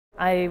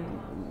I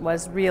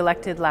was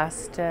re-elected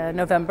last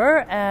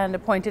November and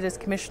appointed as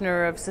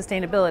Commissioner of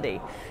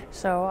Sustainability.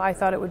 So I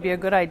thought it would be a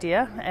good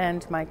idea,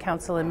 and my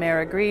council and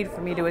mayor agreed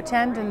for me to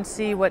attend and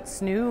see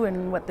what's new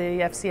and what the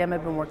FCM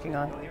have been working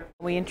on.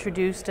 We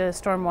introduced a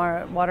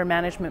stormwater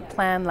management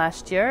plan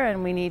last year,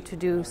 and we need to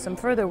do some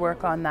further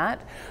work on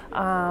that.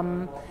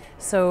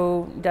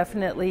 So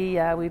definitely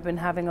we've been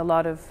having a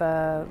lot of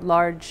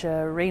large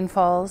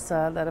rainfalls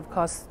that have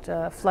caused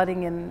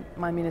flooding in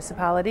my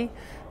municipality.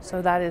 So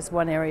that is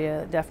one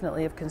area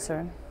definitely of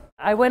concern.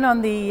 I went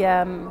on the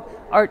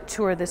art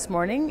tour this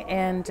morning,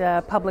 and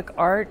public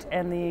art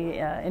and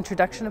the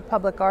introduction of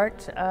public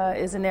art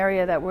is an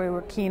area that we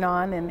were keen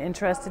on and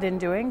interested in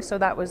doing. So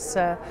that was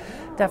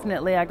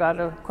definitely, I got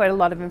quite a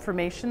lot of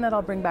information that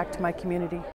I'll bring back to my community.